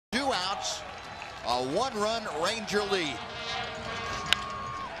outs. A 1-run Ranger lead.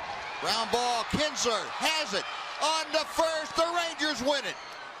 Ground ball. Kinsler has it on to first. The Rangers win it.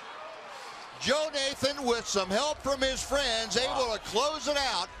 Joe Nathan, with some help from his friends, able to close it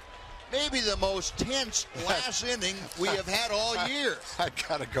out. Maybe the most tense last inning we have had all year. I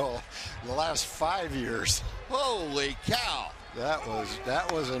gotta go. The last 5 years. Holy cow! That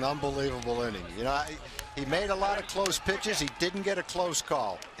was an unbelievable inning. You know, he made a lot of close pitches. He didn't get a close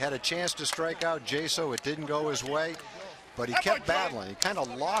call. Had a chance to strike out Jaso. It didn't go his way, but he kept battling. He kind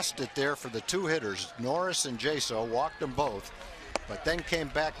of lost it there for the two hitters, Norris and Jaso. Walked them both, but then came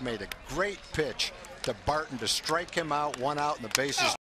back, made a great pitch to Barton to strike him out. 1 out, and the bases.